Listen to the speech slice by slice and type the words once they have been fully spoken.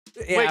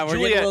Yeah, Wait, we're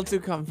Julia, getting a little too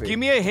comfy. give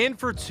me a hint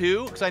for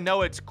 2, because I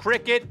know it's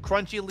cricket,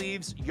 crunchy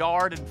leaves,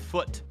 yard, and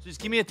foot. So just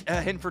give me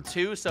a hint for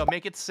 2, so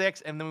make it 6,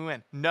 and then we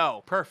win.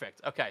 No,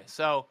 perfect. Okay,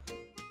 so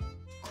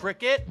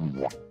cricket.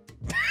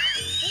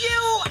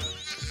 You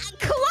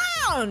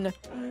clown!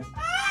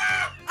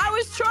 I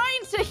was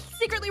trying to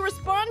secretly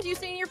respond to you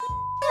saying you're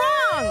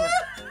wrong.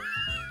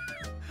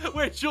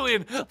 Wait,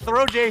 Julian,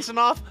 throw Jason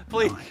off,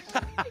 please.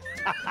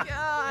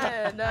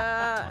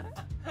 God.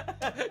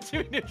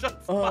 Jimmy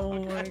Neutron's Oh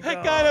my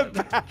god. kind of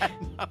bad.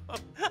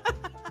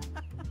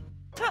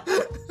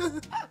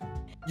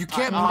 You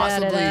can't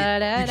possibly.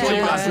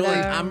 Julie,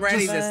 I'm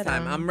ready this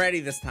time. I'm ready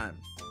this time.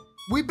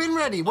 We've been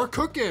ready. We're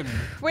cooking.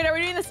 Wait, are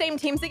we doing the same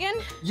teams again?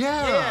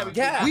 Yeah.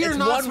 Yeah, We are it's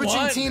not 1-1.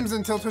 switching teams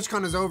until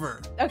TwitchCon is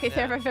over. Okay,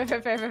 fair. Oh,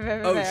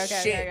 Okay,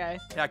 shit. okay.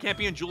 Yeah, I can't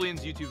be in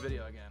Julian's YouTube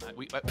video again.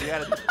 We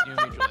added you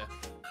and me, Julia.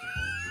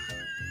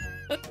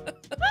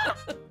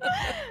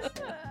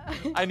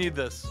 I need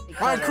this.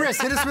 All right,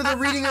 Chris, hit us with a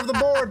reading of the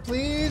board,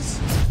 please.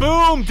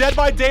 Boom! Dead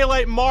by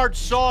Daylight March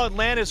saw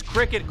Atlantis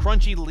Cricket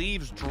Crunchy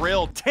Leaves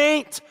Drill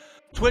Taint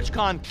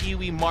TwitchCon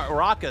Kiwi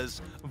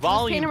Maracas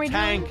Volume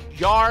Tank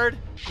Yard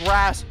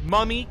Grass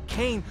Mummy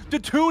Cane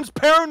Detoon's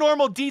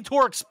Paranormal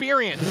Detour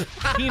Experience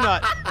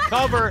Peanut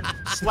Cover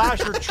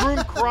Slasher True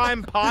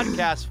Crime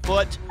Podcast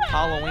Foot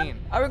Halloween.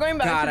 Are we going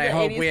back God, to I the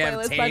hope 80s we have playlist,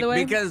 by the Taint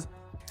way? because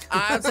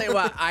I'll tell you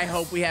what, I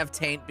hope we have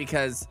Taint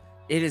because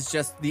it is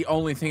just the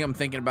only thing I'm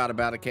thinking about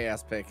a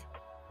chaos pick.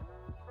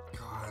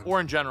 God, Or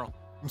in general.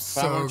 I'm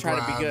so I'm trying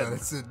to be glad good. that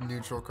it's a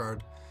neutral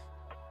card.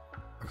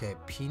 Okay,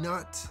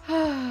 Peanut.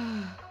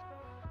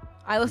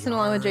 I listen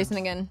along with Yard. Jason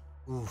again.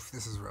 Oof,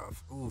 this is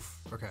rough. Oof.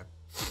 Okay.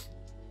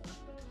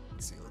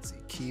 Let's see.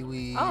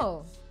 Kiwi.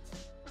 Oh.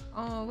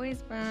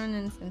 Always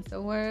burning since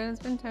the world's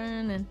been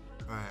turning.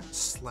 All right,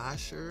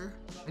 Slasher.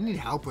 I need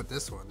help with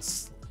this one.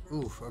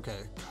 Oof. Okay,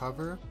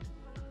 cover.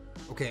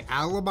 Okay,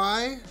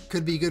 Alibi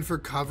could be good for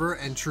cover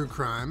and true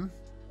crime.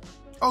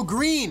 Oh,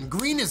 green.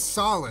 Green is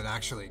solid,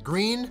 actually.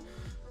 Green,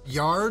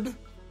 yard.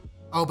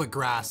 Oh, but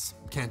grass.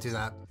 Can't do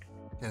that.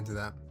 Can't do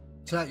that.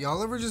 Chat,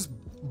 y'all ever just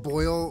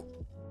boil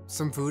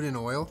some food in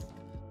oil?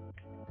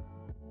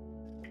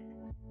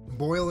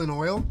 Boil in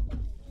oil?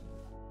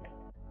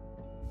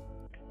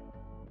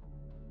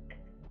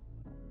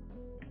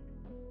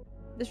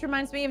 This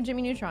reminds me of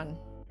Jimmy Neutron.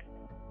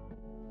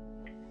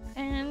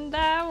 And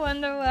I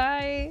wonder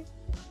why.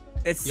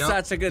 It's Yup,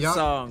 such a good yup,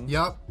 song.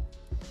 Yup.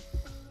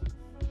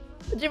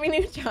 The Jimmy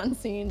Neutron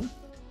scene.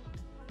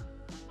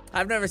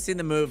 I've never seen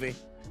the movie.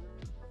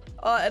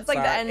 Oh, it's like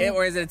the Sorry. end.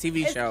 Or is it a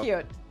TV It's show?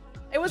 cute.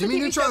 It was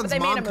Jimmy a TV show, but Neutron's they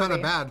made a mom kind of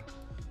movie. bad.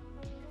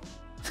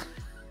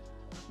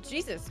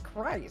 Jesus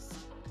Christ.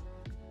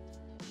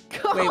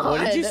 Wait,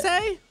 what did you God.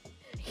 say?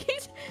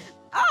 He's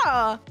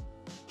oh.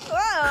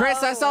 Whoa.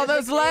 Chris, I saw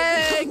those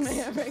legs.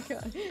 Oh my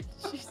God.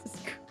 Jesus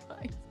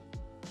Christ.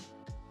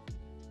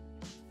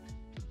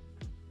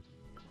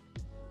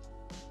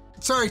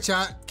 Sorry,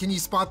 chat. Can you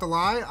spot the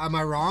lie? Am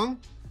I wrong?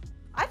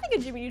 I think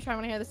of Jimmy Neutron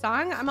when I hear the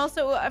song. I'm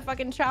also a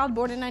fucking child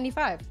born in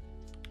 '95.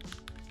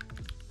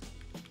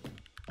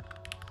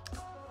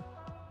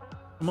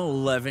 I'm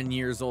 11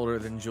 years older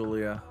than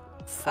Julia.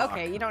 Fuck.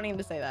 Okay, you don't need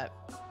to say that.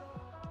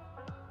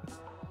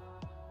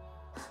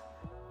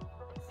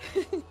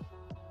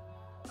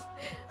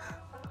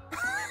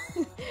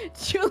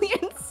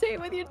 Julian, say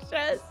it with your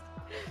chest.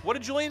 What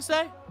did Julian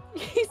say?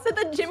 He said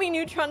that Jimmy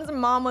Neutron's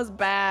mom was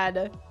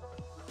bad.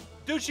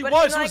 Dude, she But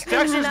was. in, It was like,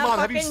 Dexter's in a mom.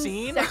 Have you fucking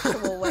seen?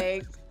 Sexual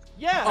way.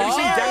 Yeah. Have you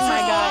seen Oh Dexter's my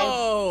mom? God.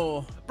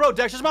 Oh. Bro,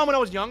 Dexter's mom when I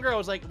was younger, I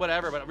was like,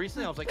 whatever. But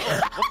recently, I was like,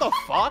 oh, what the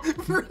fuck?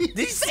 Did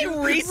you say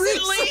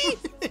recently?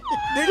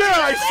 Yeah,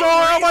 I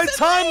saw her on my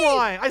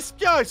timeline. I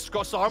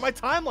saw her on my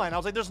timeline. I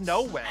was like, there's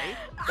no way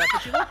that's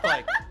what she looked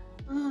like.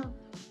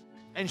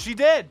 And she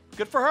did.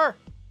 Good for her.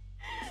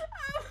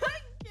 Oh my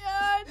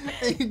God.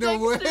 Ain't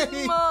no Dexter's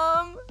way.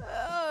 mom.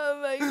 Oh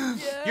my God.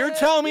 You're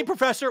telling me,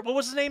 Professor, what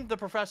was his name? The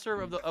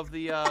professor of the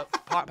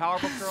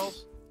Powerpuff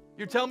Girls?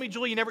 You're telling me,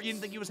 Julie, you didn't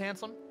think he was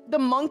handsome? The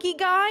monkey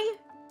guy?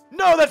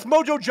 No, that's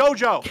Mojo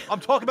Jojo. I'm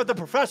talking about the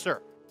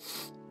professor.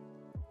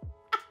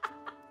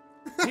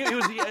 He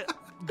was the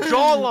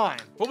jawline.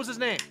 What was his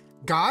name?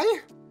 Guy?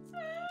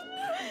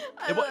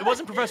 It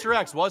wasn't Professor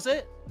X, was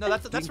it? No,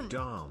 that's from.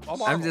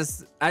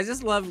 I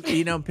just love,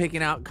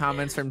 picking out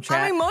comments from chat.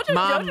 I mean, Mojo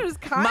Mom, Jojo's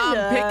kinda. Mom,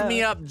 pick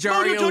me up. Mojo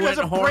Jario Jojo went has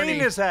a brain horny. in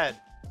his head.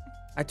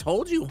 I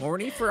told you,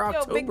 horny for Yo,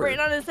 October. big brain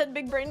on his head,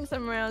 big brain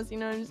somewhere else. You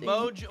know what I'm saying?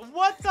 Mojo,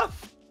 what the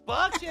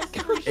fuck? She has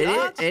 3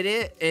 shots? It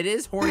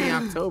is horny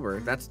October.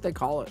 That's what they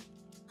call it.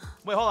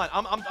 Wait, hold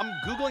on. I'm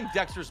googling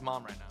Dexter's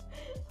mom right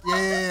now.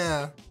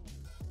 Yeah.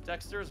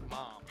 Dexter's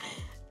mom.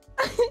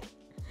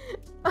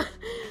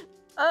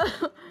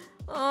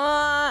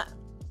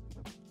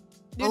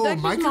 Dude, Oh,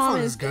 Dexter's microphone mom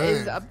is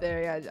good. is up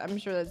there. Yeah, I'm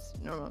sure that's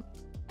normal.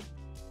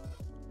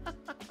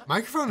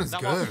 Microphone is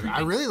Not while good. streaming.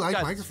 I really like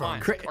Guys, it's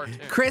microphone. fine. Cartoon.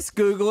 Chris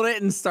Googled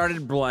it and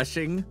started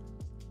blushing.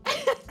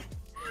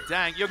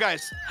 Dang, yo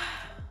guys,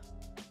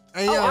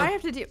 Hey, Oh, I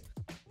have to do.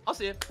 I'll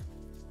see it.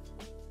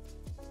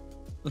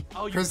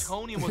 Oh, Chris,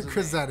 Utonium was in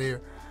Chris there. out of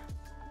here.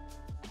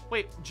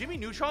 Wait, Jimmy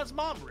Neutron's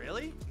mom?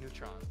 Really?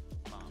 Neutron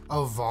mom.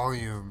 Oh,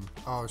 volume.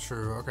 Oh,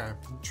 true. Okay.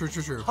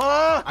 True.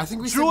 Huh? I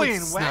think we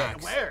Julien, said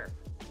snacks. where?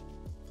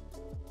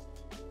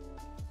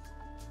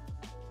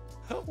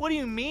 What do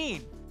you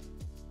mean?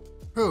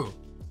 Who?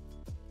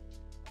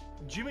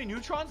 Jimmy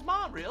Neutron's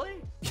mom? Really?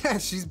 Yeah,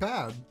 she's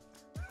bad.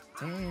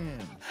 Damn.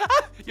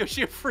 Yo,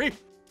 she a freak.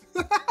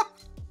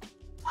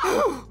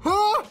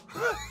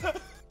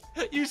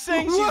 You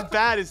saying she's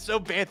bad is so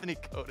Anthony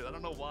coded. I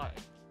don't know why.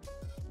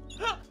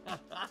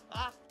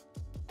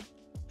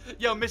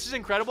 Yo, Mrs.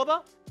 Incredible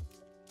though?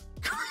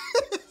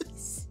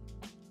 Chris.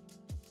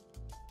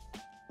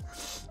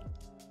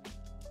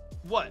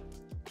 What?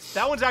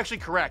 That one's actually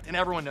correct, and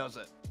everyone knows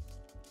it.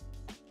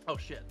 Oh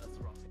shit, that's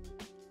wrong.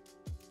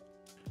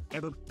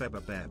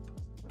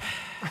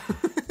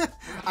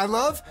 I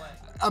love,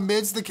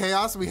 amidst the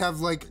chaos, we have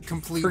like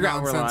complete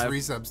Forgot we're nonsense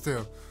live. resubs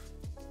too.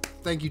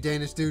 Thank you,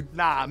 Danish dude.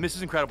 Nah,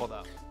 Mrs. Incredible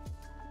though.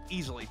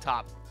 Easily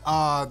top.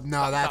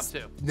 No, that's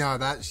top two. no,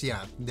 that's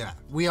yeah.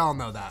 We all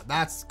know that.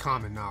 That's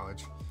common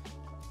knowledge.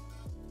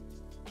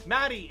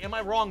 Maddie, am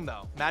I wrong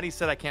though? Maddie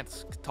said I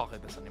can't talk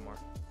like this anymore.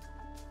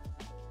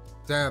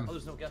 Damn. Oh,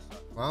 there's no guest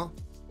though.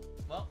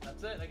 Well,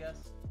 That's it, I guess.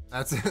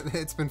 that's it.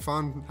 It's been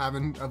fun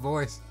having a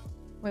voice.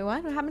 Wait,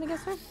 what? What happened again,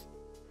 sir?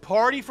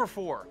 Party for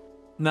 4.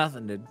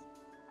 Nothing, dude.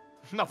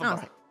 Nothing. Oh.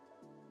 bro.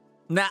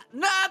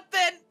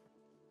 Nothing.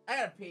 I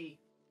gotta pee.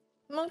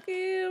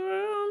 Monkey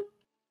room.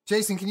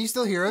 Jason, can you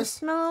still hear us?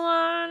 Smell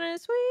on a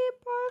sweet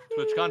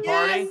perfume. TwitchCon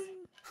party.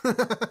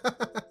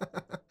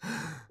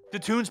 The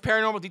Toons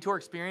Paranormal Detour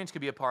Experience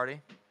could be a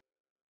party.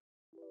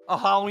 A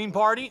Halloween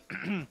party.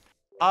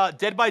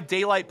 Dead by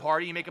Daylight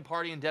party. You make a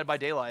party in Dead by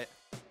Daylight.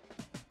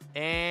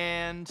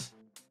 And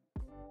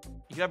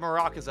you could have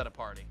maracas at a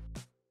party.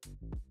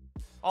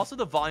 Also,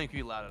 the volume could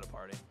be loud at a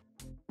party.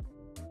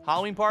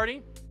 Halloween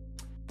party.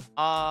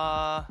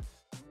 A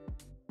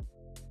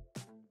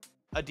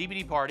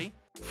DVD party.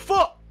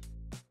 Fuck!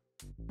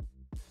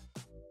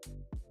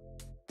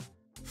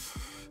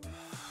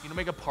 You don't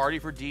make a party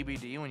for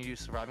DVD when you do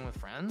Surviving with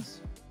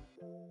Friends?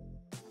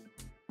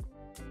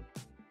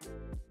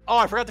 Oh,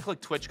 I forgot to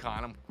click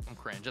TwitchCon. I'm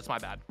cringe. That's my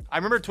bad. I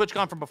remember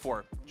TwitchCon from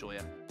before,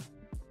 Julia.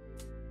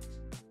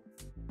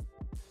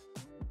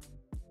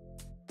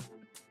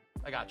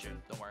 I got you.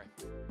 Don't worry.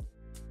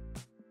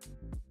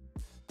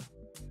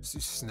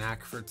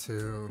 Snack for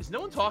 2. Is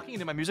no one talking?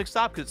 Did my music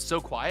stop? Because it's so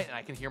quiet and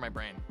I can hear my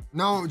brain.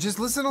 No, just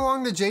listen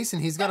along to Jason.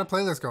 He's got a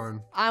playlist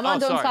going. I'm on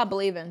Don't sorry. Stop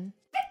Believing.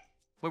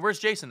 Wait, where's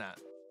Jason at?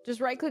 Just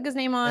right click his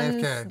name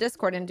on AFK.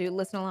 Discord and do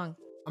listen along.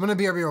 I'm gonna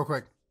BRB real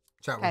quick.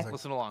 Chat one Okay. second.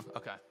 Listen along.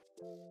 Okay.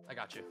 I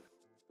got you.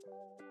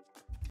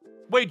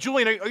 Wait,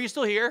 Julian, are you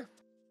still here?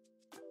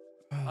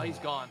 Oh, he's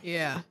gone.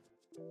 Yeah.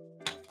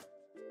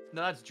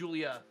 No, that's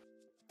Julia.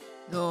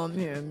 No, I'm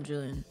here. I'm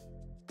Julien.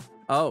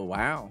 Oh,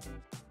 wow.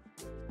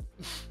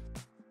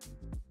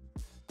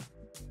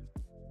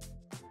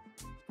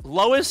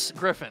 Lois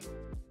Griffin.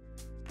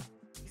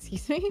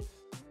 Excuse me?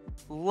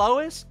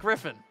 Lois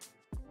Griffin.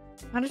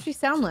 How does she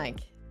sound like?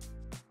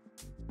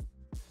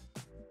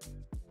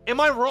 Am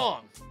I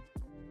wrong?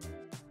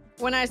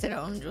 When I said,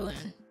 oh, I'm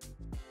Julien.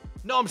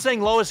 No, I'm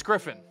saying Lois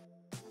Griffin.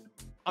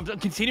 I'm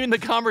continuing the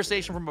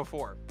conversation from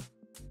before.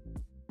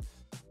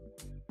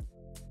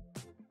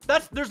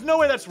 There's no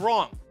way that's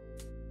wrong.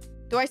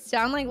 Do I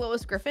sound like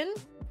Lois Griffin?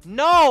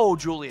 No,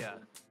 Julia.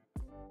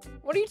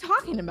 What are you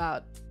talking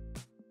about?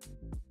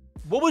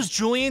 What was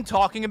Julian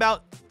talking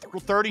about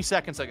 30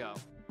 seconds ago?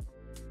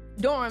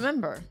 Don't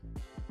remember.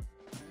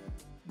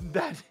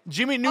 That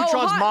Jimmy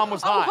Neutron's mom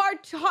was hot.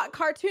 Hot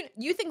cartoon.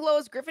 You think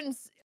Lois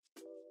Griffin's...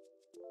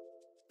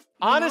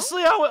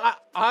 Honestly,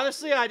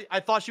 I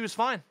thought she was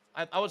fine.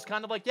 I was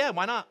kind of like, yeah,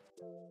 why not?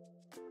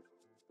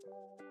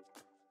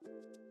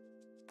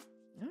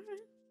 All right.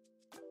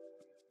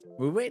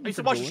 We're waiting I used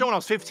for to watch the Julian. show when I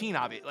was 15,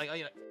 obviously. Like,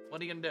 you know,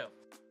 what are you gonna do?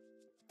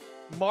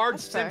 Marge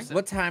That's fair. Simpson.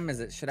 What time is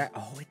it? Should I?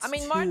 Oh, it's I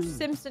mean, Marge 2.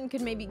 Simpson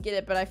could maybe get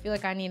it, but I feel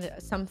like I need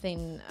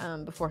something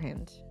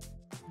beforehand.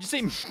 Did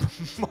you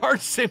say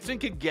Marge Simpson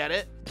could get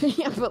it?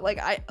 Yeah, but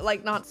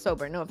like not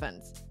sober. No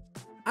offense.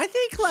 I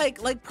think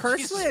like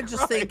personally, I Jesus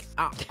just think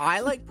Christ.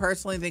 I like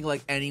personally think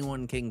like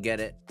anyone can get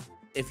it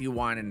if you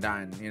wine and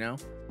dine, you know?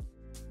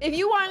 If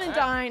you want to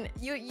dine,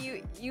 you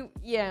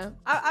yeah.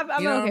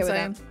 I'm You know what okay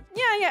I'm with that.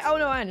 Yeah. Oh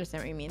no, I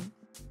understand what you mean.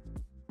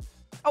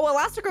 Oh,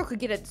 Elastigirl could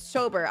get it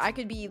sober. I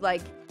could be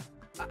like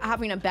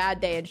having a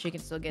bad day and she can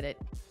still get it.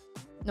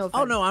 No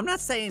offense. Oh no, I'm not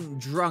saying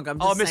drunk. I'm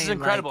Oh, just Mrs. saying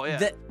Incredible, like,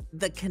 yeah.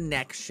 the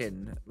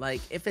connection.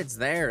 Like if it's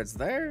there,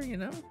 you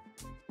know?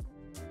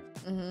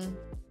 Mm-hmm.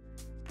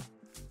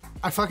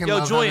 I fucking Yo,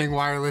 love Julian. having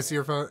wireless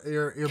earbuds. Wait,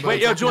 I yo, can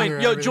hear Julian,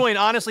 everything. Julian,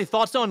 honestly,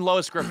 thoughts on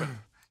Lois Griffin?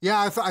 Yeah,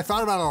 I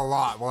thought about it a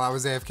lot while I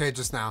was AFK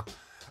just now.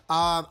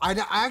 I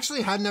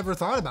actually had never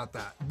thought about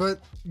that, but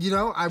you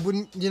know, I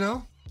wouldn't. You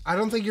know, I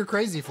don't think you're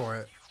crazy for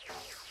it.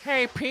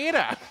 Hey,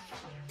 Peter.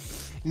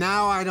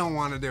 Now I don't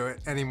want to do it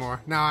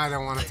anymore. Now I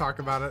don't want to talk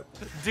about it.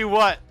 Do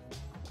what?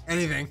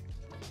 Anything.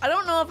 I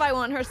don't know if I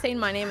want her saying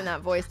my name in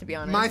that voice, to be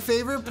honest. My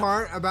favorite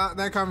part about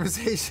that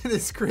conversation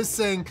is Chris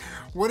saying,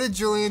 "What did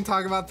Julien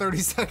talk about 30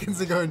 seconds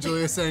ago?" And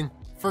Julia saying,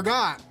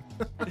 "Forgot."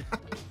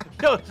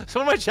 No,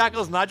 some of my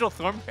shackles, Nigel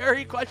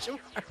Thornberry? Question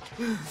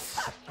mark.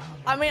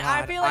 I mean,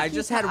 I feel like I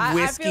just had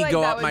whiskey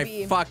go up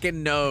my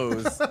fucking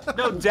nose.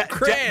 No,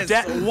 Chris,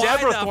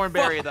 Deborah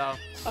Thornberry, though.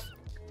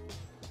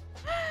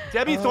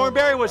 Debbie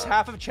Thornberry was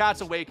half of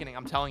chat's awakening.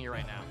 I'm telling you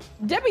right now.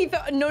 Debbie,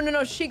 no,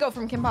 Shigo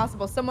from Kim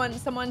Possible.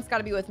 Someone's got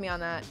to be with me on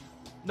that.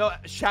 No,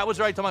 chat was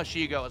right talking about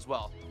Shigo as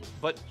well.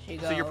 But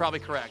Shigo. So you're probably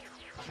correct.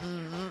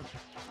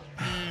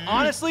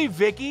 Honestly,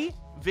 Vicky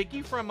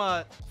from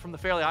the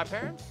Fairly Odd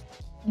Parents.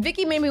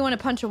 Vicky made me want to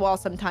punch a wall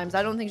sometimes.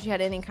 I don't think she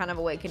had any kind of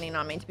awakening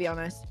on me, to be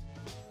honest.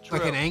 True.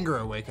 Like an anger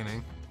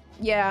awakening.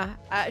 Yeah,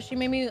 she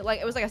made me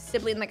like it was like a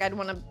sibling. Like I'd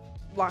want to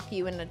lock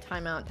you in a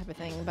timeout type of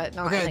thing, but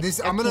not. Okay,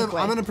 like, I'm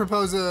gonna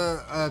propose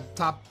a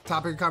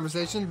topic of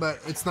conversation, but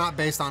it's not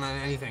based on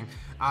anything.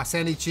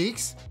 Sandy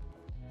Cheeks.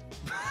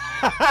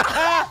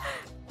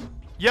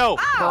 Yo,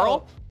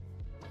 Pearl.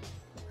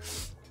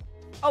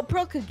 Oh,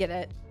 Pearl could get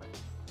it.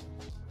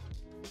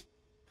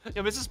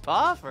 Yo, Mrs.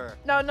 Puff or?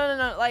 No.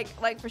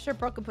 Like for sure,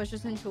 Pearl could push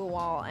us into a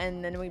wall,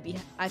 and then we'd be.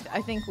 I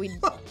think we'd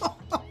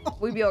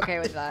be okay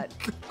with that.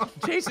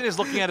 Jason is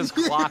looking at his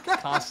clock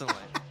constantly.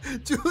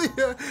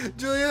 Julia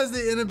has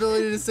the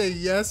inability to say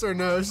yes or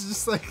no. She's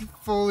just like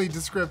fully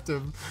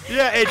descriptive.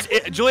 Yeah,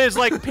 Julia's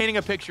like painting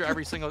a picture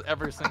every single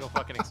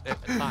fucking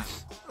time.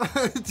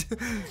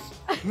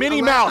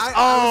 Minnie Mouse.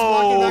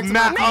 Oh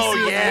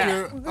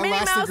yeah.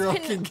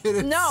 Elastigirl can get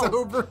it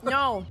sober.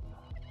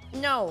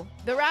 No,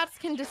 the rats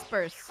can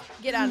disperse.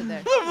 Get out of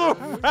there.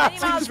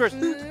 Rats can disperse.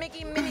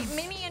 Minnie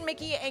and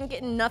Mickey ain't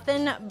getting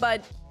nothing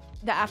but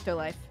the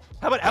afterlife.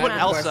 How about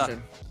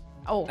Elsa?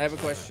 Oh, I have a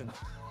question.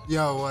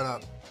 Yo, what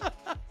up?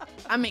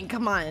 I mean,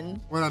 come on.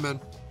 What up, man?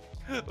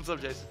 What's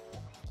up, Jason?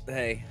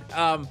 Hey,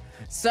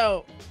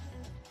 so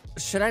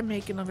should I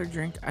make another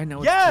drink? I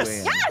know Yes!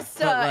 it's 2 a.m. Yes!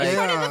 But, like, It's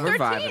Friday the we're 13th,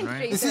 vibing, right?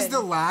 Jason. This is the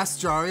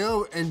last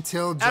Jario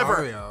until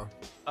Jario.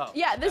 Oh,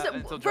 Yeah,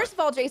 until first of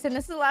all, Jason,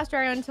 this is the last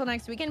Jario until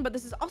next weekend, but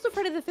this is also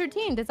Friday the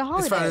 13th. It's a holiday.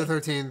 It's Friday the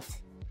 13th.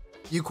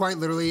 You quite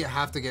literally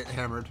have to get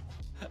hammered.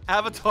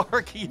 Avatar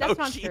Kiyoshi. That's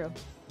not true.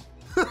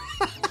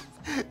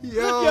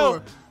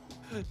 Yo.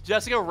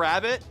 Jessica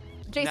Rabbit.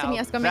 Jason, Now,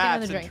 yes, go make another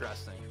that's drink.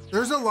 Interesting.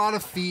 There's a lot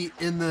of feet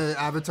in the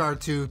Avatar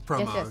 2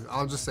 promo. Yes.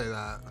 I'll just say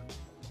that.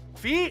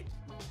 Feet?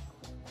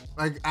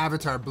 Like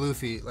Avatar blue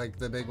feet, like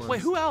the big ones.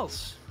 Wait, who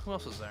else? Who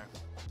else was there?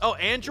 Oh,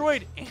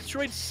 Android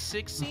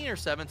 16 or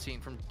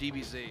 17 from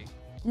DBZ.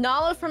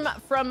 Nala from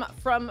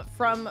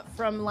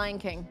Lion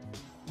King.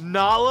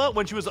 Nala,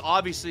 when she was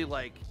obviously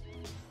like...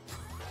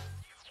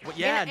 Well,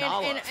 yeah,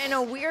 Nala. In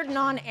a weird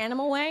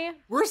non-animal way.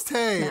 Where's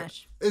Tay?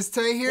 Smash. Is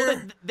Tay here?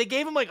 Well, they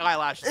gave him like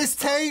eyelashes. Is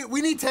Tay?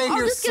 We need Tay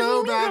here Just give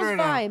so me bad those right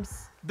now.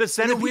 vibes. The In a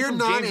centipede weird from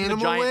James and the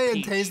non-animal Giant way, and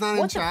Peach. Tay's not in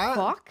What chat.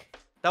 the fuck?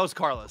 That was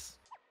Carlos.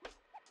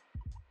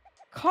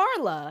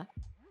 Carla?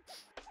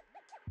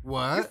 You're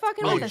What?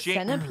 fucking Oh, with a Jane-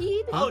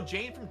 centipede? Oh,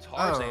 Jane from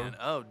Tarzan.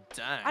 Oh,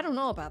 dang. I don't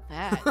know about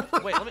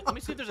that. Wait, let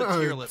me see if there's a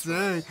tier Oh, list.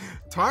 dang.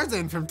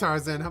 Tarzan from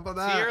Tarzan. How about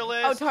that? Tier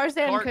list. Oh,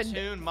 Tarzan could-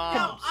 cartoon No,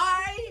 moms.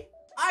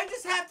 I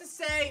just have to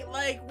say,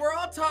 like, we're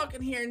all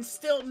talking here and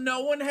still no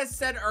one has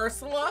said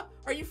Ursula.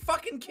 Are you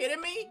fucking kidding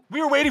me?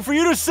 We were waiting for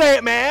you to say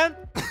it, man.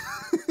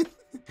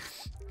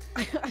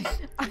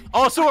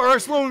 Also,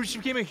 Ursula, when she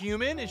became a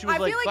human, and she was I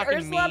like feel like fucking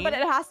Ursula, mean. but it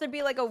has to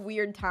be like a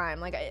weird time.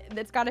 Like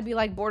it's got to be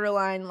like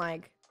borderline,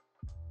 like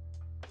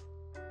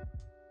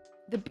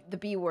the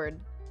B word.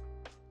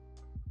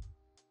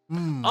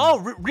 Oh,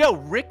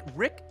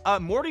 Rick,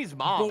 Morty's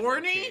mom.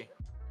 Borny?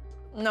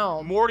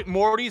 No.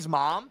 Morty's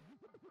mom.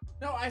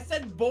 No, I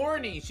said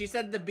Borny. She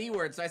said the B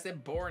word, so I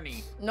said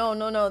Borny. No,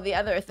 the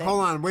other thing. Hold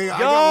on, wait. I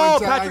Yo,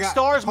 got one. Patrick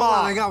Starr's Hold on,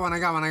 mom. I got one.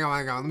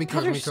 Let me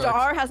cook. Patrick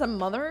Star has a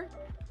mother?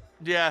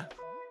 Yeah.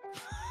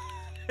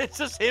 It's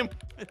just him.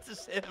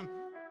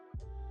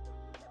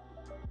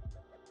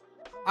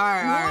 All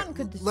right. No one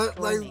could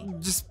destroy me.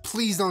 Just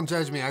please don't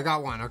judge me. I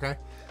got one, okay?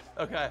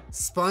 Okay.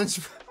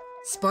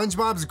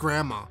 SpongeBob's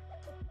grandma.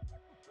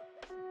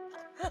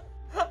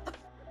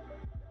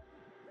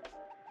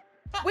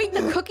 Wait,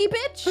 the cookie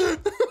bitch?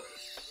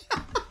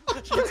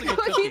 She looks like a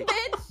Cookie cookie.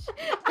 bitch?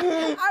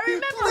 I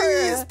remember.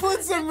 Please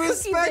put some Cookie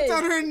respect bitch.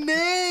 on her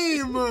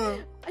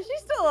name.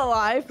 She's still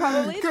alive,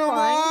 probably. It's Come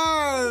fine.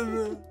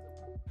 on.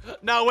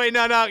 No, wait,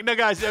 no,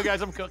 guys,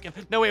 I'm cooking.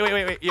 No, wait,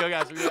 yo,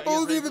 guys. You guys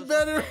Older ready the for this?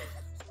 better.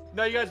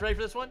 No, you guys ready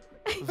for this one?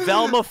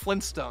 Velma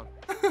Flintstone.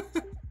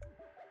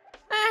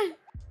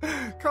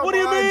 Come What do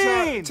you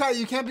on, mean? Chat,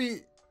 you can't be.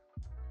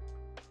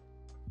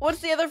 What's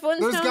the other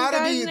Flintstone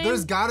guy's name?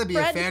 There's gotta be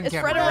Fred? a fan Is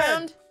cam. Fred of that.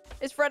 around?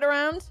 Is Fred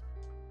around?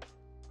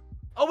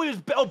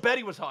 Oh,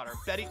 Betty was hotter.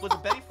 Was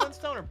it Betty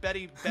Flintstone or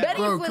Betty? Betty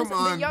Bro, Flintstone,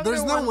 come the on. younger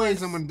There's no one way was-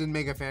 someone didn't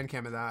make a fan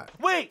cam of that.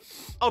 Wait.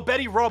 Oh,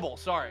 Betty Rubble.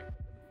 Sorry.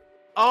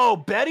 Oh,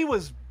 Betty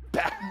was.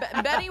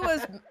 Betty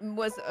was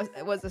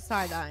a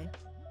side eye.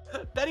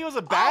 Betty was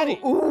a baddie.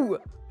 Oh, ooh.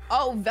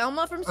 Oh,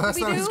 Velma from That's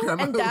not his Scooby-Doo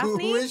grandma. and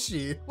Daphne. Who is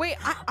she? Wait,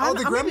 Oh, I'm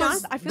the gonna be grandma's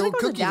honest, I feel like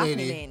it was a Daphne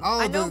main. Oh,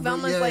 I know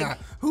Velma's like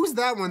who's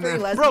that one very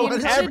then? lesbian Bro,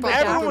 coded, but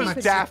everyone Daphne was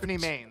could- Daphne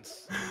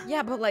mains.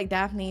 Yeah, but like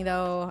Daphne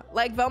though.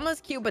 Like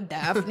Velma's cute, but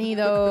Daphne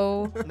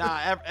though.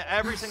 Nah,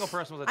 every single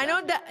person was a I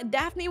Daphne. know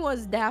Daphne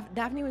was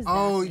Daphne was.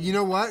 Oh, Daphne. you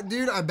know what,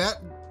 dude? I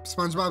bet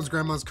SpongeBob's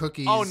grandma's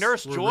cookies. Oh,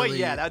 Nurse were Joy? really-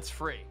 Yeah, that's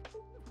free.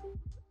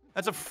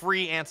 That's a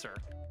free answer.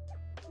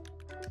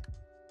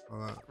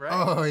 Right?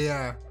 Oh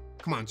yeah.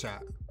 Come on,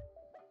 chat.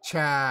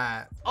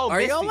 Chat. Oh,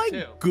 Are y'all Misty,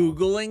 like too.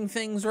 Googling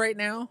things right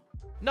now?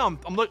 No,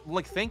 I'm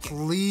like thinking.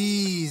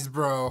 Please,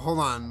 bro. Hold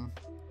on.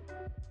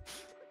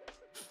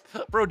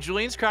 Bro,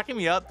 Julian's cracking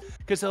me up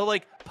because he'll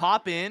like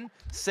pop in,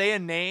 say a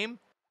name,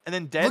 and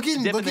then dip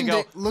and then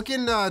go, Look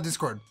in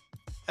Discord.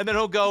 and then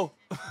he'll go,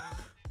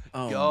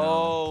 Oh,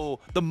 yo,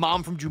 the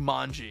mom from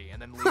Jumanji,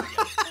 and then leave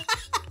again.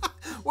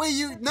 Wait,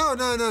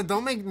 no.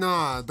 Don't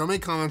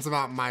make comments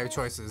about my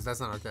choices.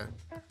 That's not okay.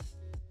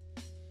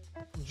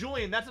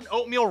 Julian, that's an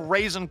oatmeal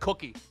raisin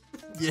cookie.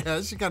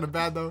 Yeah, she kind of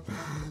bad though.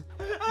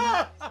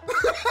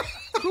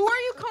 Who are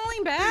you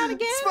calling bad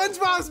again?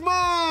 SpongeBob's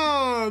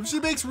mom. She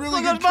makes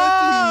really good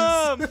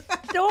SpongeBob!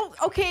 cookies.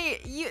 Don't.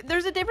 Okay,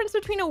 there's a difference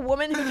between a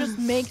woman who just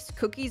makes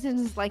cookies and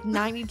is like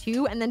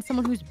 92, and then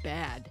someone who's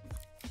bad.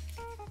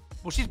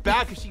 Well, she's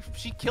bad because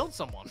she killed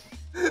someone.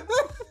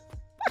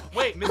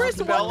 Wait, Mrs. Chris,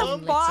 what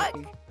Bellum? the fuck?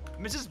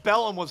 Mrs.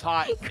 Bellum was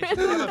hot. She Chris,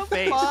 didn't have what a the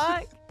face.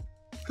 fuck?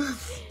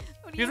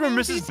 What do You remember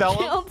mean Mrs. she Bellum?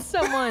 killed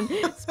someone.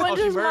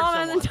 Sponge's murdered mom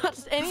hasn't someone.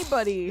 touched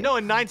anybody. No,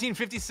 in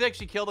 1956,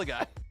 she killed a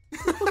guy. She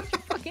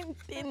fucking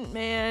didn't,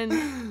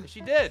 man. She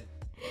did.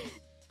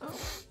 Oh my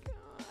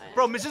god.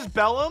 Bro, Mrs.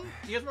 Bellum?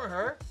 You guys remember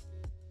her?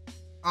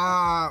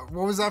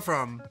 What was that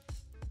from?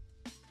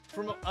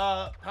 From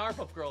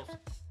Powerpuff Girls.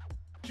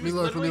 She was Let me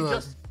look, literally let me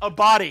just a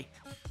body.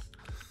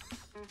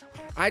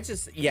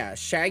 yeah,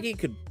 Shaggy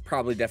could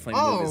probably definitely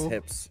move his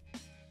hips.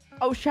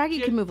 Oh, Shaggy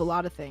can move a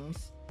lot of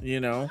things. You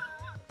know?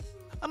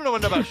 I don't know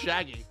what about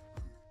Shaggy.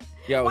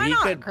 Yo, Why he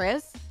not, could.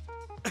 Chris?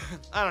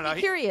 I don't know. I'm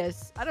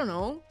curious. I don't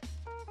know.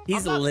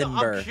 He's I'm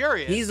limber. I'm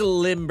curious. He's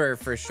limber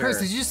for sure. Chris,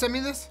 did you send me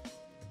this?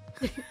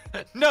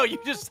 No, you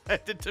just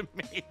sent it to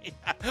me.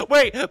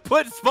 Wait,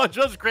 put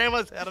SpongeBob's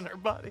grandma's head on her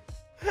body.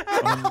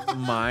 Oh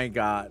my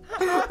god.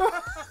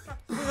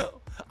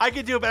 I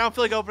could do it, but I don't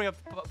feel like opening up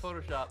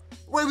Photoshop.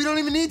 Wait, we don't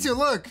even need to.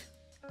 Look.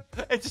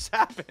 It just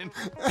happened.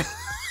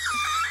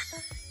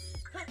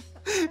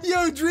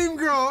 Yo, Dream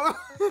Girl.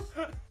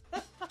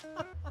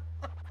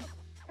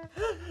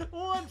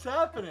 What's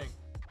happening?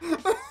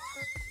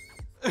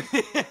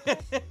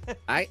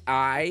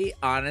 I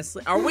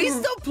honestly, are we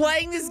still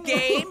playing this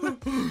game?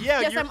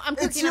 Yeah, Yes, you're, I'm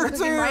It's cooking. I'm your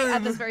cooking right at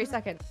turn. this very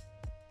second.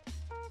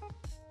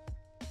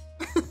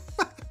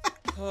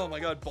 Oh my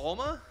god,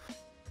 Bulma?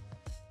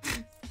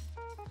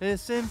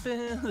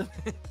 Listen,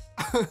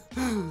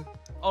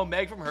 oh,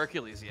 Meg from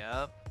Hercules,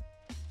 yeah.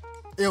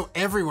 Yo,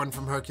 everyone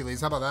from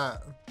Hercules. How about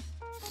that?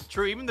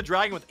 True, even the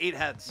dragon with 8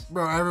 heads.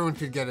 Bro, everyone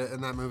could get it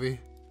in that movie.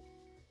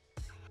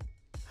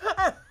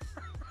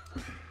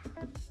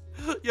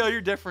 Yo,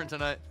 you're different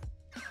tonight.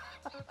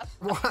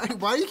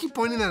 Why do you keep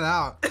pointing that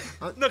out?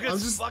 No, cause I'm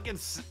it's just- fucking.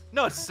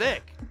 No, it's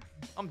sick.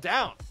 I'm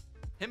down.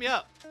 Hit me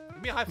up.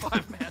 Give me a high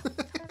five, man.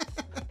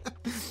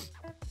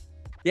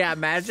 Yeah,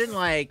 imagine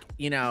like,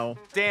 you know,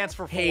 Dance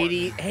for 4.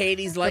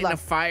 Hades lighting luck. a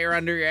fire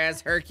under your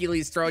ass,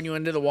 Hercules throwing you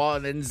into the wall,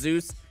 and then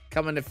Zeus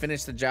coming to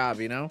finish the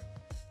job, you know?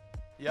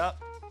 Yep.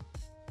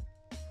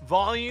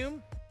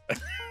 Volume.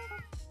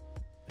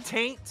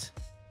 Taint.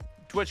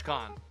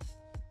 TwitchCon.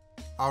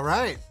 All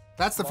right.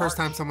 That's the first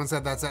March. time someone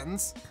said that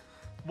sentence.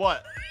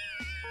 What?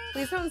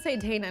 Please don't say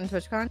Taint and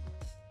TwitchCon.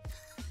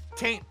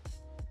 Taint.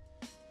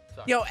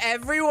 Sorry. Yo,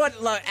 everyone,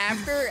 look,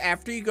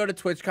 after you go to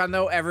TwitchCon,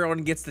 though, everyone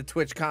gets the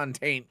TwitchCon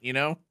taint, you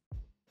know?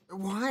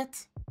 What?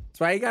 That's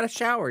why you gotta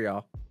shower,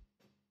 y'all.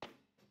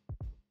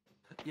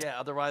 Yeah,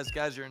 otherwise,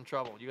 guys, you're in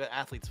trouble. You got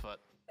athlete's foot.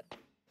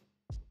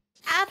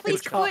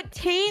 Athlete's It's called- foot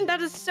Taint?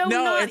 That is so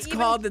No, not it's even...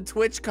 called the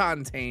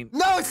TwitchCon taint.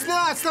 No, it's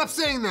not. Stop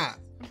saying that.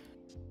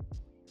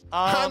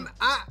 I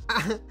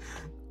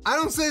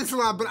don't say this a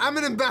lot, but I'm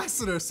an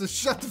ambassador, so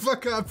shut the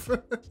fuck up.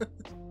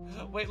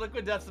 Wait, look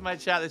what that's in my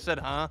chat. They said,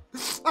 huh?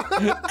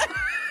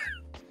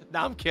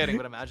 Nah, I'm kidding,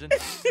 but imagine.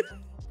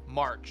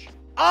 March.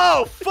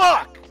 Oh,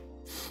 fuck!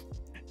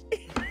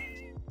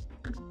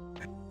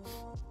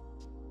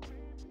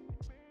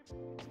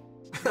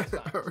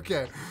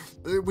 Okay,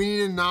 we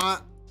need to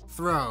not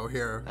throw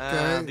here.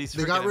 Okay, these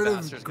they got freaking rid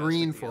ambassadors of gotta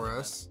green stick together, for man.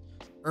 us,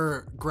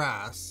 or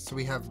grass. So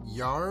we have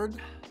yard,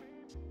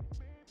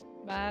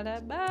 blade,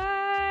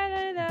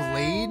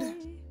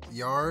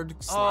 yard,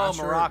 Oh,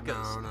 slasher.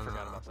 maracas. No, I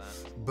forgot about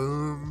that.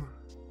 Boom.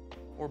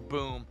 Or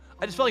boom.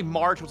 I just felt like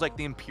March was like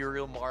the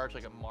Imperial March,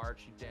 like a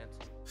march you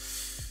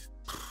dance.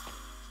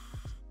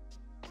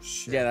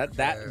 Shit, Yeah,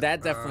 okay,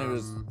 that definitely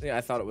was, um, yeah,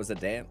 I thought it was a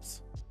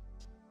dance.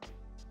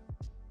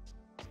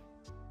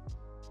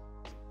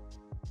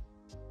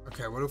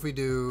 Okay, what if we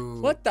do?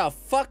 What the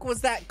fuck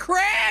was that?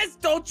 Chris,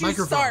 don't you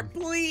Microphone. start,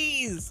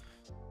 please.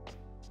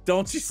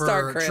 Don't you for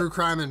start, Chris. true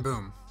crime and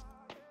boom?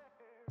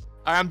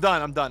 All right, I'm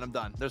done. I'm done. I'm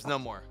done. There's no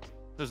more.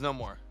 There's no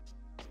more.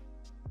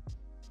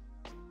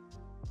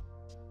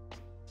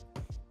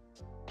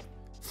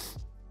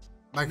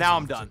 Now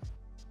I'm done.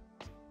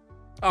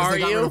 Are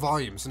you? Got rid of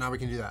volume, so now we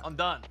can do that. I'm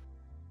done.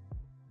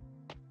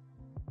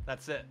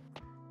 That's it.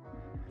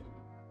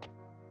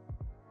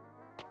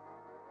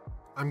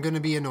 I'm gonna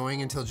be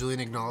annoying until Julien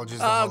acknowledges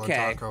the Hollow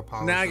Taco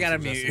polish. Now I gotta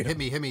mute. Hit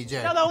me,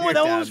 Jay. No,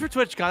 that one was for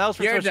TwitchCon. That was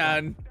for You're TwitchCon.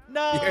 done.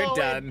 No, you're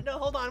done. No,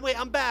 hold on. Wait,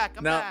 I'm back.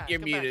 I'm back. You're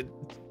muted.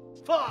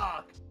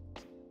 Fuck.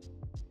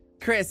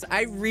 Chris,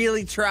 I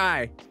really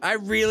try. I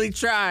really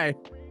try.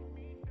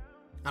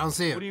 I don't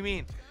see it. What do you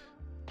mean?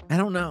 I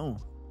don't know.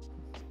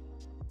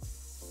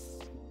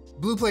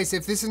 Blue Place,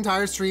 if this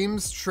entire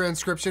stream's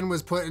transcription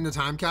was put in a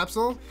time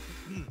capsule,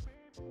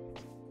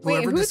 wait,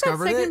 whoever who's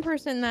discovered that second it,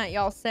 person that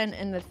y'all sent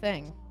in the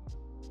thing?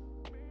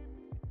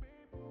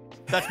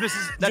 That's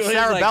Mrs. That's Julien's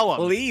Sarah like, Bellum.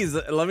 Please,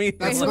 let me.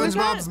 that's Wait, who is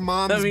SpongeBob's that?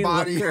 mom's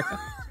body.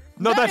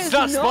 No, That that's is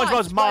not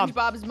SpongeBob's mom.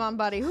 SpongeBob's mom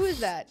body. Who is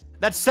that?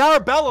 That's Sarah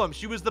Bellum.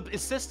 She was the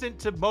assistant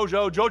to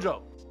Mojo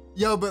Jojo.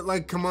 Yo, but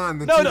like, come on.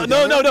 The No. two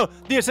together?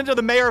 The assistant to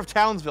the mayor of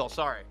Townsville.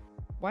 Sorry.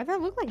 Why'd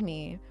that look like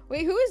me?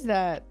 Wait, who is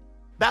that?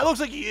 That looks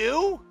like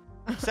you?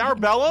 Sarah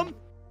Bellum?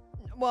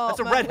 Well, That's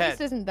a my redhead.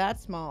 list isn't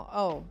that small.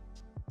 Oh.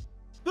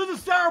 There's a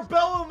Sarah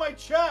Bellum in my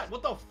chat.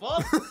 What the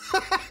fuck?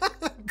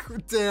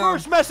 Damn.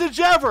 First message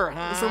ever.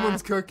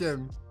 Someone's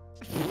cooking.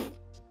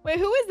 Wait,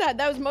 who is that?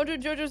 That was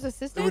Mojo Jojo's It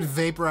assistant? would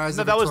vaporize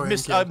No, the that was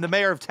Victorian kid. the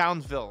mayor of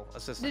Townsville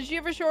assistant. Did she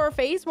ever show her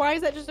face? Why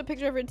is that just a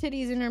picture of her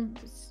titties and her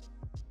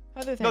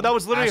other thing? No, that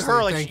was literally Ashley,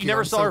 her. Like, thank she you.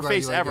 never I'm saw so her glad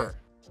face you like ever.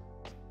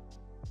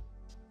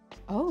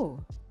 Oh.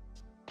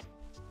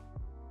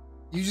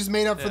 You just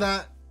made up for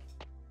that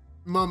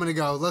a moment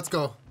ago. Let's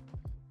go.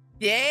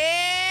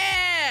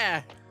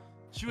 Yeah.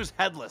 She was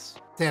headless.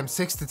 Damn,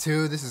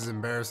 6-2. This is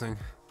embarrassing.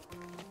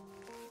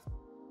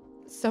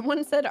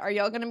 Someone said, "Are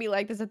y'all gonna be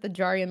like this at the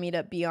Jaria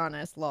meetup?" Be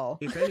honest, lol.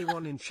 If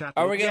anyone in chat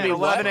Are we gonna be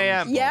 11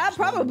 a.m.? Yeah,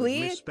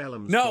 probably.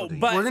 No,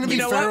 but We're gonna be you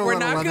know feral what? We're at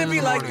not 11 gonna in be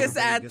the like morning. this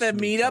at the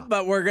meetup,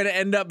 but we're gonna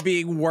end up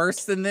being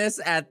worse than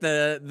this at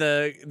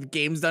the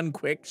games done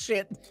quick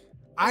shit.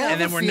 And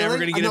then we're never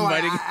gonna get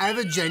invited. I have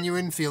a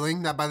genuine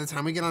feeling that by the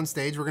time we get on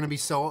stage, we're gonna be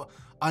so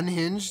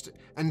unhinged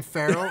and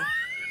feral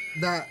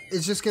that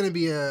it's just gonna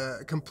be a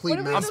complete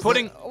mess. What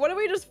if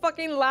we just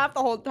fucking laugh the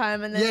whole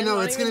time and then? Yeah, no,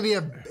 not it's even-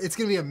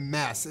 gonna be a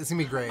mess. It's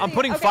gonna be great. I'm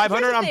putting Okay,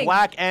 500 here's the on thing.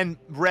 black and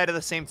red at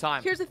the same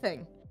time. Here's the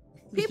thing.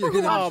 People You're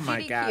who gonna- watch Oh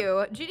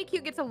my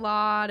GDQ gets a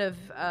lot of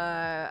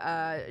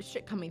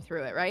shit coming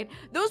through it, right?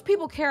 Those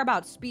people care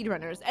about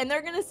speedrunners, and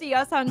they're gonna see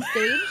us on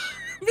stage,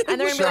 and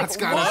they're gonna be Shots like,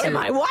 gotta "What shoot. am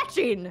I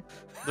watching?"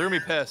 They're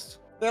gonna be pissed.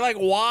 They're like,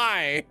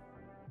 why?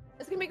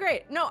 It's gonna be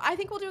great. No, I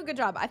think we'll do a good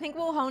job. I think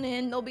we'll hone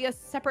in. There'll be a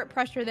separate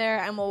pressure there,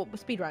 and we'll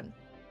speedrun.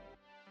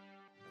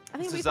 I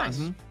think This it'll be is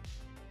fun.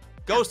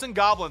 us. Ghosts and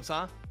goblins,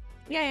 huh?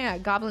 Yeah,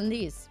 Goblin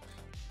D's.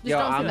 Just Yo,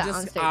 don't I'm do that on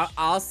just. stage.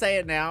 I'll say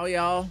it now,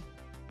 y'all.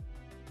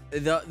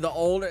 The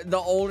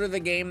older the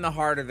game, the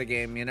harder the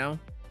game. You know.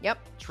 Yep.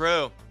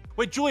 True.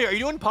 Wait, Julia, are you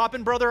doing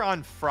Poppin' Brother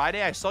on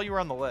Friday? I saw you were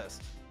on the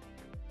list.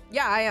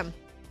 Yeah, I am.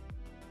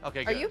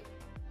 Okay, Are good. you?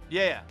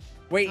 Yeah.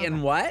 Wait,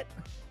 and what?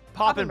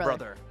 Poppin' Brother.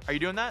 Brother. Are you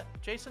doing that,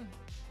 Jason?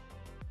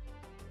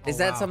 Is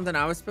that something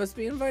I was supposed to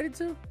be invited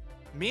to?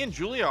 Me and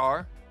Julia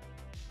are.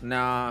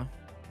 Nah.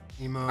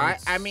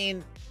 Emotes. I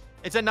mean,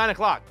 It's at 9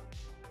 o'clock.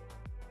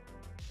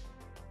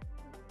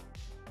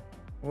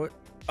 what?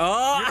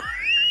 Oh.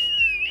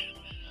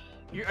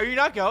 Are you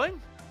not going?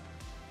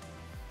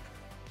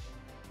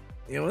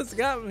 You almost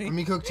got me. Let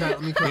me cook chat.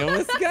 Let me cook. You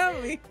almost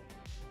got me.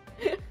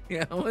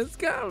 You almost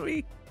got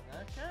me.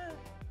 Okay.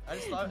 I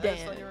just thought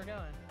you were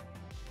going.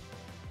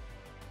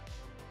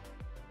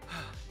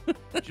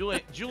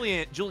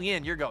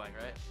 Julien, you're going,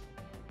 right?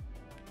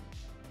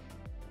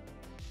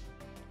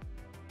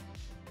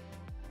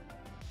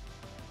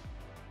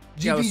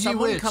 Yo, GPG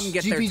someone Witch. come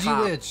get their GPG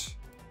top. Witch.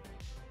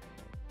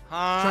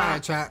 Try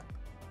it, chat.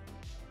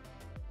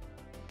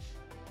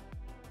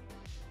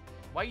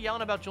 Why are you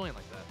yelling about Julien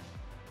like that?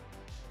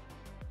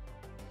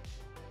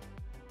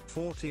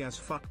 40 as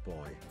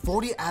fuckboy.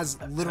 40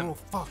 as literal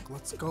fuck.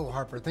 Let's go,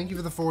 Harper. Thank you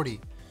for the 40.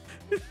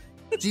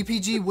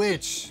 GPG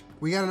Witch.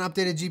 We got an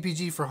updated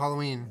GPG for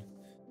Halloween.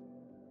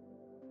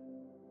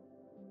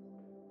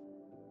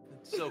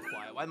 It's so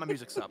quiet. Why did my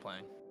music stop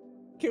playing?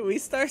 Can we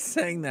start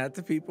saying that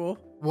to people?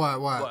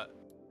 What? What?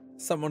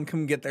 Someone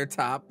come get their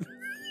top.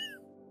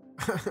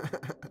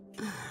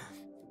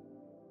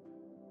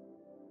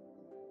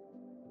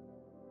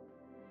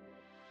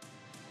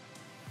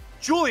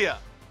 Julia!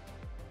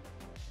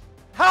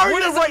 How are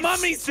What you is gonna a write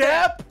mummy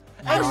step?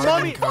 And Garden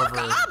mummy. cover.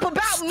 Up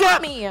about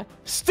Step. mommy.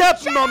 Step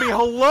mummy,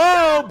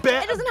 hello,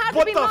 bitch. It doesn't have to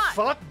what be the mum.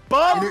 fuck,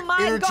 bum? Oh my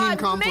inner team god,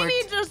 conflict.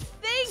 maybe just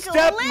think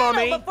Step a little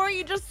mummy. before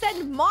you just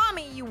said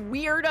mommy, you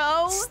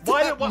weirdo.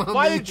 Why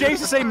Mummy. did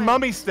Jason say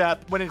mummy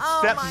step when it's Oh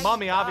step my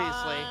mummy, God,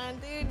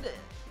 obviously? dude,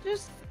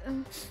 just...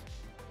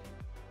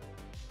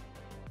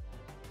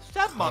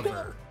 Step mummy.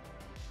 Cover.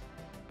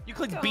 You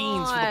clicked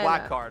beans for the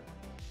black card.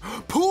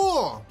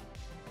 Pool.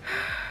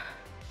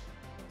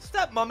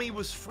 Step mummy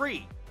was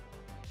free.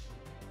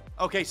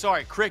 Okay,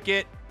 sorry.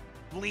 Cricket,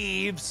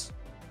 leaves,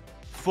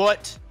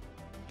 foot,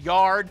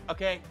 yard.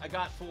 Okay, I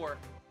got 4.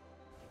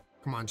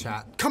 Come on,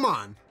 chat. Come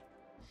on.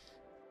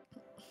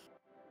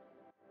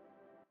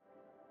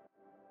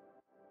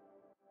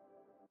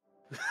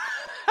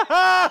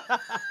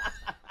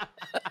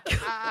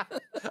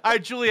 All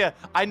right, Julia.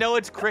 I know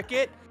it's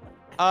cricket,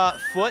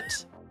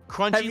 foot,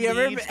 crunchy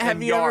leaves,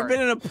 have you ever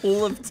been in a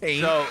pool of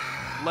taint? So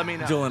let me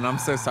know. Julian, I'm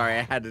so sorry.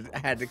 I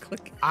had to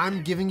click.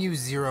 I'm giving you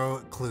 0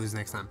 clues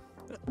next time.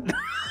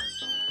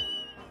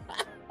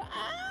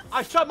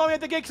 I shot mommy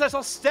at the gate because I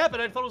saw Step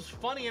and I thought it was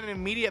funny and an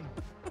immediate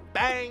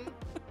bang,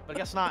 but I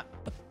guess not.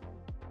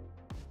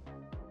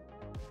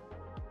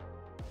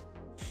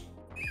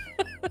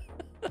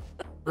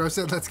 Bro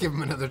said, let's give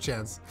him another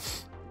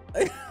chance.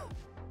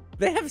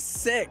 They have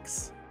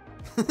 6.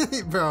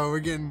 Bro, we're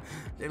getting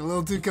a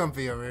little too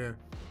comfy over here.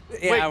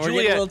 Yeah, Wait, we're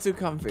Julia, getting a little too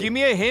comfy. Give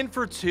me a hint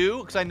for 2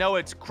 because I know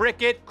it's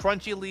cricket,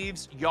 crunchy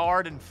leaves,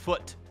 yard, and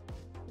foot.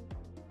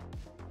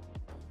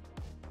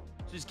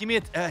 So just give me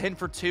a hint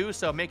for 2,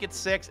 so make it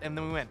 6, and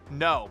then we win.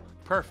 No.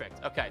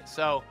 Perfect. Okay,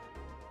 so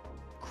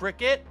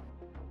cricket.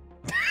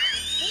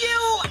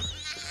 You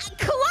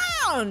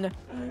clown!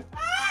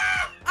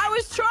 I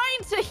was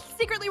trying to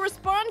secretly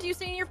respond to you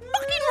saying you're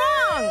fucking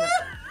wrong!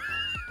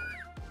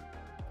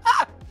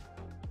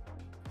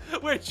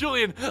 Wait,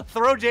 Julian,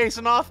 throw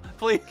Jason off,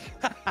 please.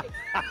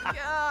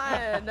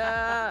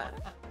 God.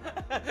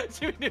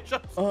 Jimmy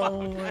Neutron's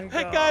Oh my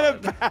god. kind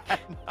of bad.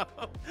 No.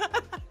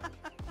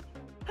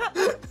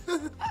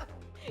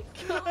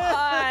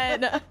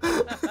 God.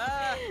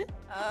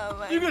 Oh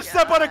my You can God.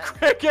 step on a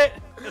cricket.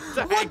 What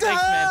the Thanks, man.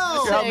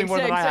 hell? You're helping me more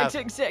than I have.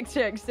 Six.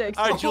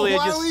 All right, Julia,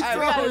 Why just. are we All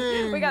right,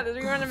 throwing? we got this.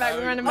 We're running back.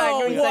 We're running back. Oh,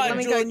 Give me a sec, what, let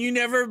me Julian? go. You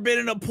never been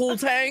in a pool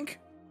tank?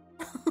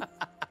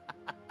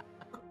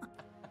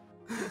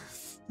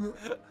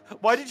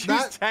 Why did you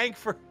That- use tank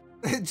for?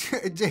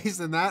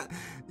 Jason, that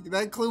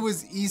clue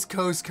was East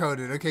Coast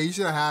coded. Okay, you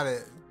should have had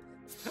it.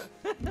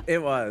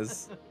 It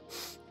was.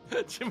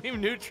 Jimmy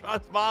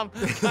Neutron's mom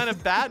kind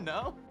of bad,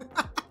 no?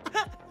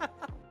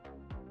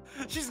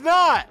 She's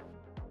not.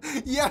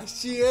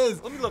 Yes, she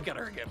is. Let me look at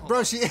her again. Hold Bro,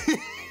 on. she.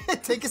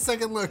 Take a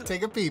second look.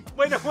 Take a peep.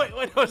 Wait,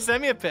 no,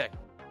 send me a pic.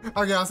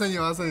 Okay, I'll send you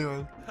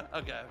one.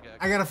 Okay.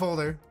 I got a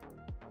folder.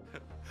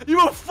 You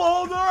have a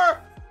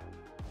folder?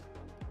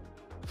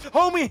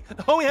 Homie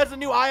has a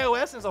new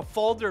iOS and it's a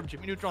folder of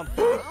Jimmy Neutron's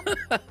mom.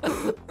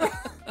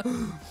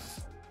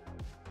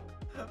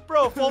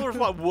 Bro, folder's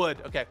what? Wood.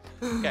 Okay.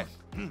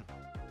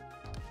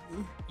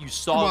 You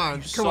saw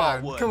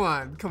wood. Come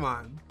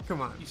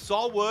on. You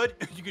saw wood.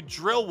 You could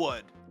drill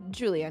wood.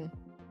 Julian.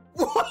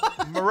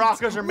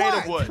 Maracas are made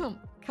of What? wood.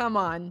 Come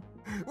on.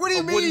 What do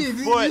you A wooden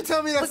mean? foot. You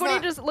tell me that's Look what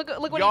not. he just look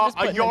what he just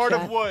put A in the yard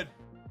chat. of wood.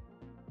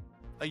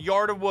 A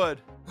yard of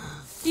wood.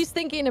 He's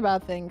thinking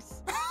about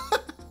things.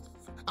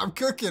 I'm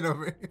cooking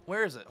over here.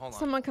 Where is it? Hold on.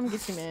 Someone come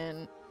get you,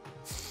 man.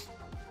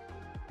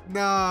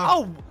 No.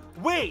 Oh,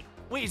 wait,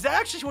 is that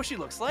actually what she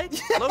looks like?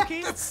 Low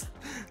key?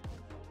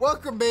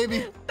 Welcome,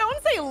 baby.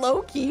 Don't say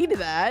low key to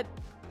that.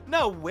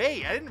 No,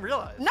 wait, I didn't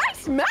realize.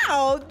 Nice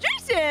mouth,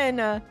 Jason.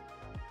 Oh,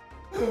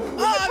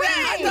 man,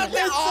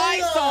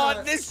 I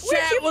thought this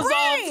Where's chat your was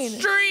brain? off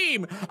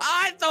stream.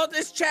 I thought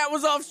this chat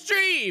was off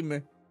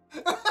stream.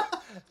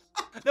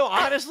 No,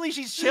 honestly,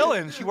 she's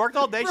chilling. She worked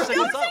all day. She's like,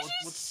 what's up?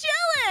 She's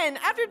chilling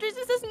after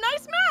Jason says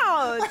nice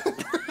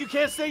mouth. You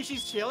can't say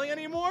she's chilling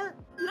anymore?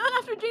 Not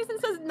after Jason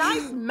says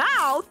nice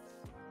mouth.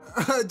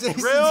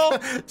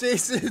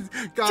 Jason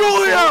got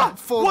Julia!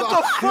 full What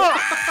the fuck?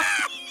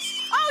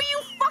 Oh, you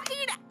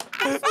fucking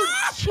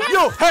shit.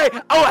 Yo, hey!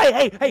 Oh,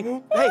 hey!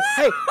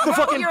 The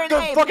fucking You're an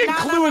ape. Nah,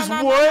 clue is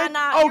nah, wood.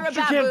 nah, Oh, you're a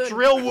you can't baboon.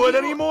 drill wood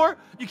anymore.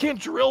 You can't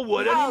drill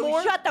wood anymore.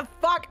 Oh, shut the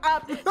fuck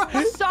up.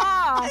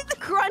 Saw,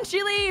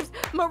 crunchy leaves,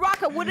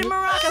 maraca, wooden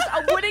maracas,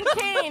 a wooden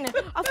cane,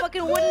 a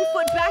fucking wooden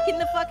foot back in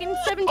the fucking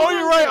 1700s. Oh,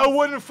 you're right. A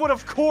wooden foot,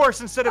 of course,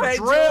 instead of Hey,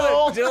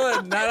 drill.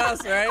 Julian, not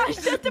us, right?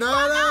 Shut the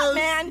Not fuck up, us.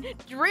 man.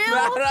 Drill.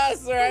 Not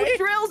us, Who right?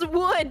 drills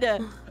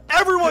wood?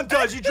 Everyone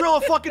does. You drill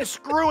a fucking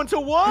screw into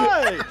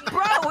wood,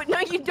 Bro, no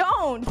you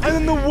don't. and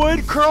then the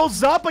wood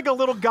curls up like a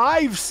little guy.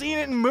 You've seen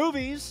it in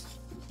movies.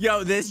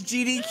 Yo, this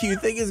GDQ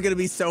thing is gonna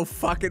be so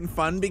fucking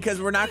fun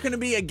because we're not gonna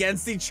be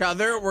against each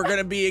other. We're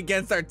gonna be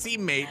against our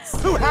teammates.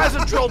 Who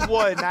hasn't drilled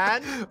wood,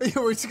 man?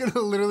 We're just gonna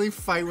literally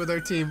fight with our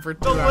team for 2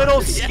 The hours.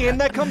 little skin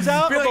that comes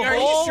out. Be of like, the are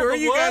you hole, sure the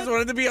you guys wood?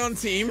 wanted to be on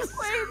teams?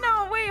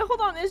 Wait, hold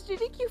on. Is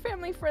GDQ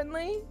family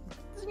friendly?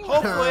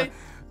 Hopefully.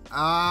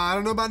 I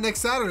don't know about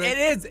next Saturday.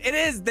 It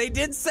is. They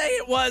did say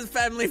it was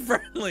family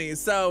friendly,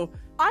 so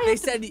they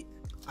said.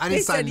 I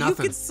didn't sign you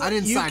nothing. can I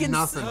didn't you sign can-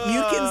 nothing.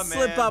 You can Oh,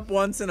 slip man. up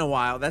once in a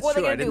while. That's What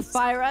are true. they I gonna do? didn't.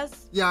 Fire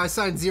us? Yeah, I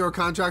signed 0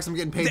 contracts. I'm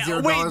getting paid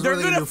 $0. Wait, What they're are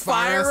they gonna do,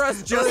 fire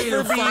us just What are they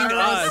for gonna being fire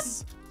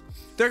us.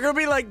 They're gonna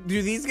be like,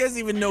 do these guys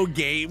even know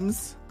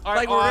games? All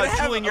right, Like we're gonna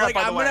have, Julian, you're up, like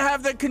by the I'm gonna way.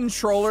 have the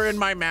controller in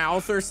my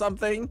mouth or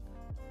something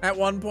at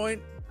one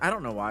point. I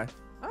don't know why.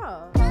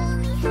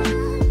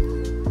 Oh.